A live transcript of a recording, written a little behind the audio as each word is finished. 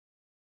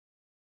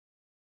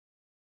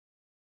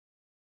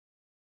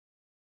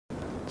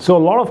So a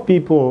lot of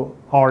people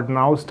are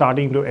now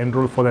starting to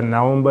enroll for the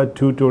November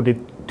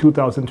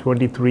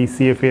 2023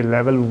 CFA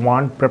Level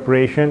 1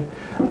 preparation,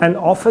 and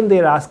often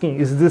they're asking,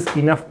 is this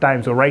enough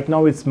time? So right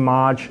now it's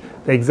March,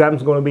 the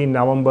exam's going to be in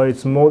November,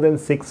 it's more than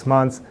 6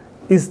 months.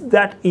 Is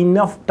that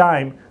enough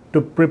time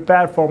to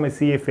prepare for my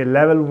CFA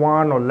Level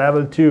 1 or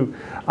Level 2?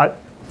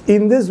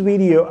 In this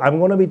video, I'm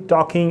going to be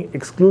talking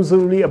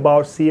exclusively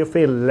about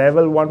CFA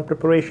Level 1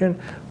 preparation,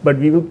 but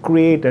we will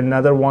create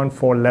another one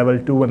for Level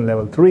 2 and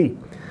Level 3.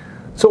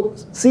 So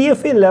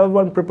CFA Level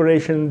 1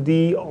 preparation,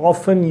 the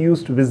often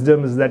used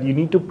wisdom is that you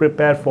need to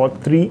prepare for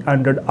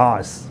 300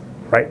 hours,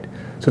 right?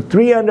 So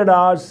 300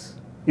 hours,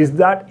 is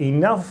that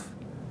enough?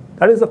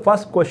 That is the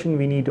first question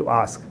we need to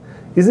ask.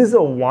 Is this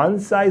a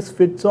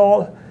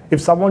one-size-fits-all? If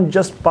someone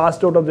just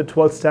passed out of the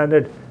 12th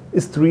standard,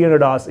 is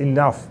 300 hours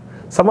enough?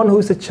 Someone who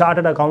is a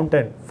chartered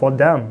accountant, for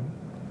them,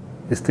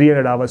 is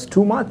 300 hours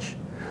too much?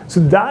 So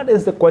that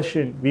is the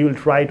question we will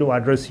try to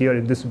address here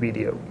in this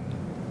video.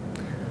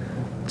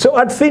 So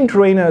at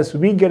FinTrainers,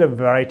 we get a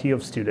variety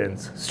of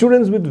students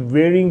with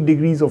varying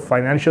degrees of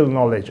financial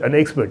knowledge and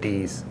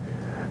expertise.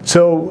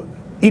 So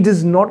it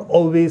is not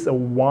always a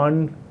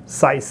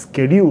one-size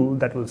schedule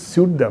that will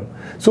suit them.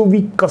 So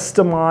we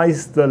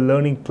customize the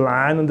learning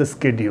plan and the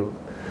schedule.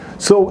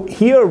 So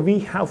here we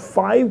have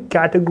 5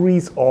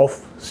 categories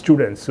of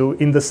students. So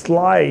in the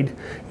slide,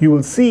 you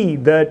will see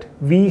that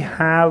we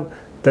have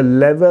the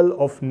level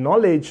of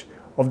knowledge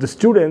of the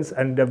students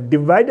and have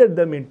divided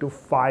them into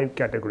 5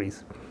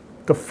 categories.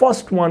 The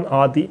first one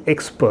are the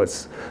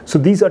experts. So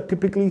these are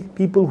typically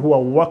people who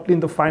have worked in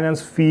the finance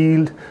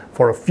field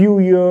for a few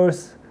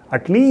years,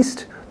 at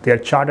least. They are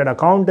chartered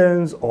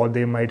accountants, or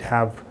they might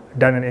have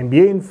done an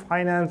MBA in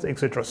finance,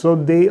 etc. So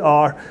they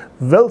are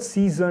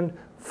well-seasoned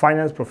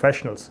finance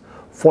professionals.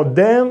 For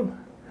them,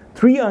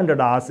 300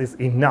 hours is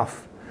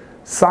enough.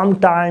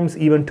 Sometimes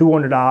even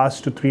 200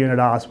 hours to 300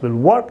 hours will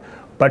work,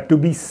 but to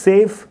be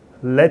safe,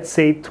 let's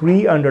say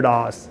 300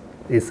 hours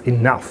is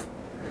enough.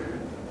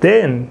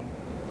 Then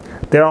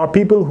there are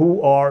people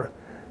who are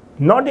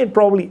not yet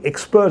probably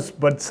experts,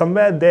 but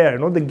somewhere there,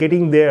 they're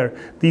getting there.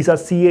 These are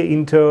CA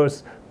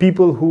interns,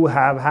 people who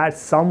have had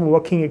some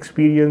working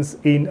experience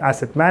in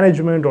asset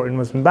management or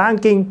investment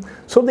banking,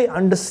 so they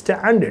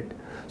understand it.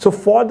 So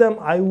for them,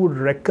 I would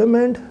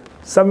recommend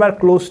somewhere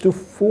close to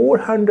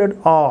 400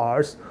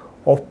 hours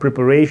of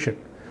preparation.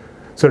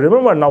 So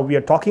remember, now we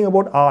are talking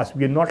about hours.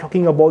 We are not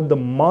talking about the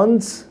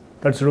months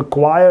that's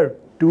required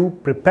to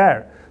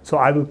prepare. So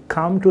I will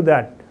come to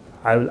that.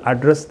 I will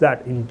address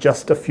that in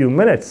just a few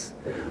minutes.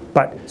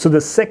 But so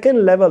the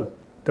second level,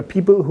 the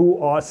people who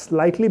are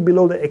slightly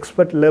below the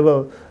expert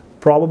level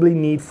probably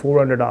need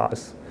 400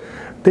 hours.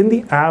 Then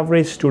the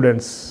average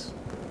students,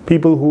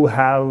 people who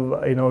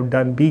have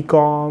done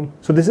BCom.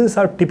 So this is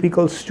our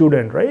typical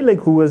student, right?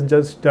 Like who has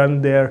just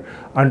done their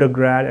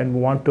undergrad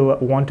and want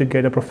to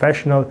get a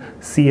professional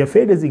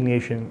CFA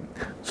designation.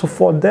 So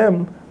for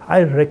them,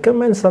 I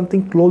recommend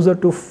something closer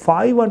to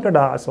 500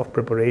 hours of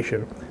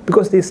preparation,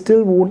 because they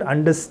still won't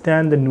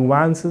understand the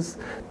nuances.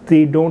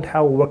 They don't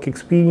have work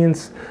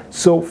experience.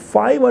 So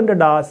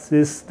 500 hours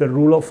is the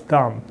rule of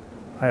thumb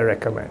I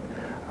recommend.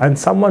 And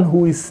someone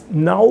who is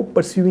now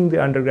pursuing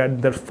the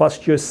undergrad, their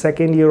first year,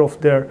 second year of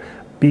their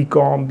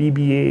BCom,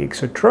 BBA,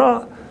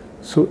 etc.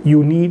 So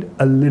you need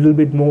a little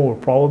bit more,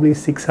 probably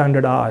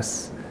 600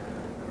 hours,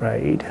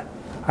 right?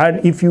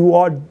 And if you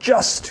are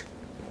just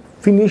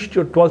finished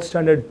your 12th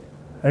standard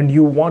and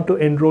you want to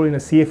enroll in a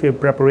CFA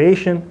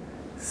preparation,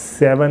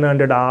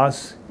 700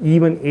 hours,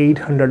 even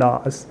 800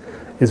 hours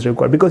is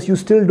required, because you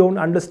still don't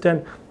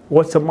understand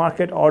what's a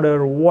market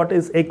order, what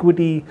is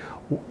equity,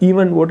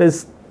 even what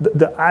is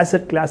the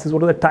asset classes,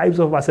 what are the types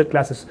of asset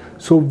classes.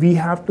 So we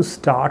have to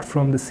start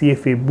from the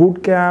CFA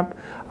bootcamp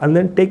and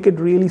then take it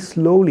really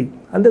slowly.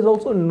 And there's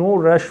also no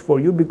rush for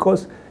you,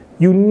 because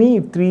you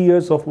need 3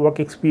 years of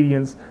work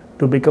experience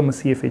to become a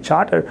CFA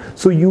charter.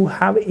 So you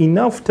have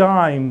enough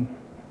time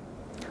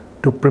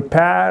to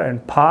prepare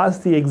and pass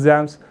the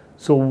exams.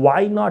 So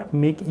why not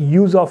make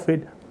use of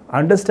it,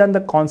 understand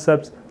the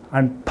concepts,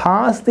 and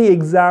pass the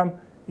exam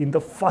in the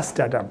first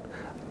attempt?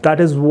 That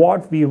is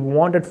what we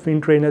want at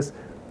FinTrainers.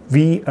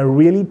 We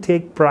really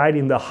take pride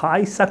in the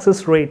high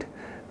success rate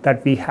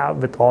that we have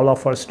with all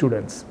of our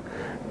students.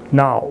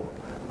 Now,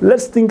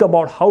 let's think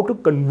about how to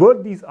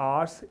convert these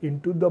hours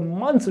into the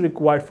months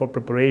required for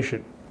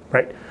preparation,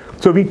 right?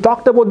 So we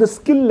talked about the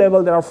skill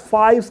level. There are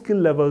 5 skill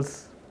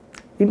levels.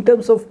 In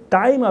terms of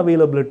time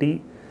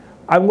availability,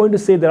 I'm going to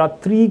say there are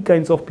 3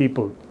 kinds of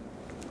people.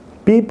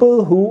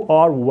 People who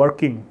are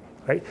working,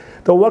 right?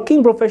 The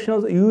working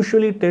professionals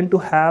usually tend to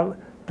have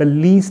the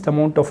least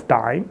amount of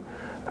time.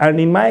 And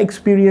in my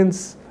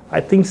experience,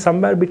 I think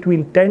somewhere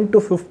between 10 to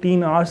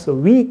 15 hours a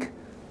week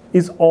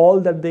is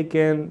all that they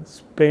can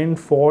spend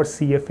for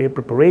CFA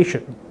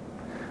preparation,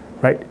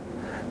 right?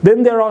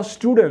 Then there are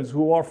students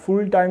who are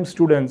full-time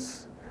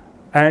students,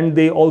 and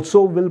they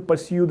also will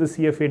pursue the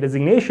CFA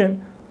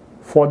designation.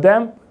 For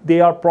them, they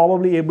are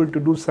probably able to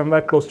do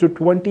somewhere close to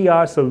 20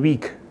 hours a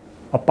week,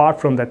 apart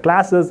from the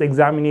classes,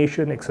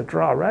 examination,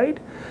 etc., right?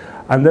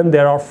 And then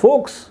there are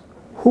folks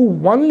who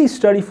only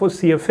study for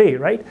CFA,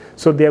 right?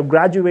 So they have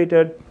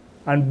graduated,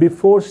 and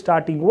before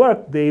starting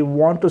work, they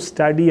want to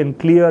study and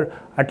clear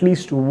at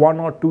least 1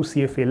 or 2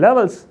 CFA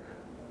levels.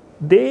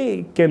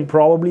 They can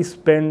probably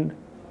spend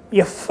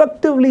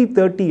effectively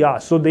 30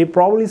 hours. So they're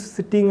probably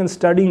sitting and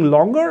studying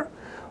longer,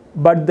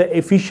 but the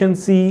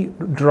efficiency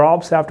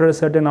drops after a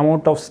certain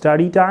amount of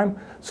study time.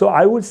 So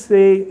I would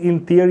say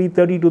in theory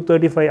 30 to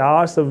 35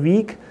 hours a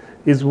week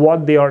is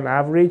what they are on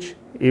average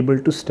able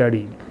to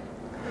study.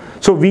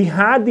 So we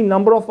had the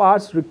number of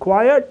hours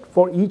required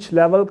for each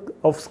level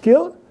of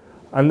skill,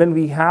 and then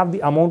we have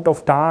the amount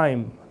of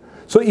time.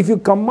 So if you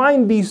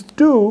combine these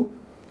two,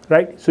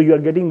 right, so you are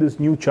getting this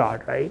new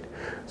chart, right?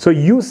 So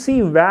you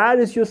see where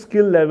is your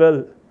skill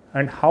level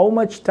and how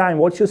much time,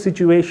 what's your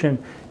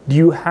situation? Do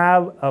you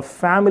have a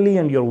family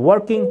and you're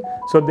working?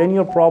 So then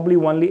you're probably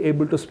only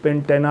able to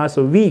spend 10 hours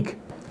a week.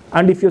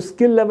 And if your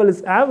skill level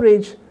is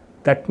average,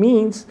 that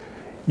means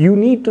you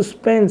need to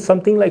spend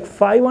something like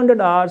 500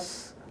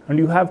 hours and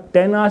you have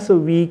 10 hours a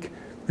week,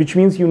 which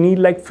means you need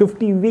like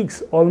 50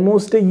 weeks,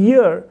 almost a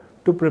year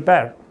to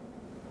prepare.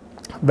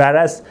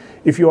 Whereas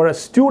if you are a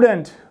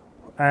student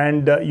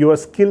and your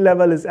skill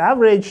level is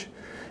average,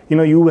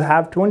 you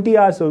have 20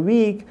 hours a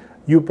week,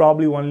 you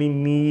probably only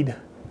need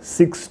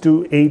 6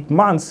 to 8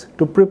 months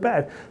to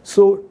prepare.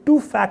 So 2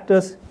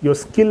 factors, your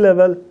skill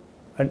level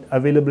and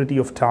availability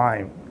of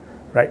time,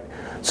 right?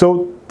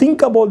 So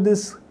think about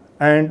this,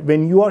 and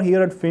when you are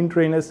here at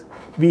FinTrainers,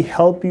 we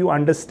help you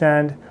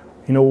understand,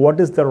 what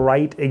is the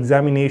right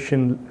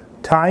examination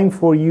time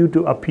for you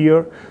to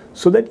appear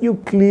so that you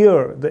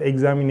clear the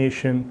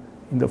examination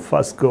in the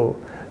first go.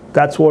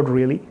 That's what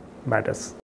really matters.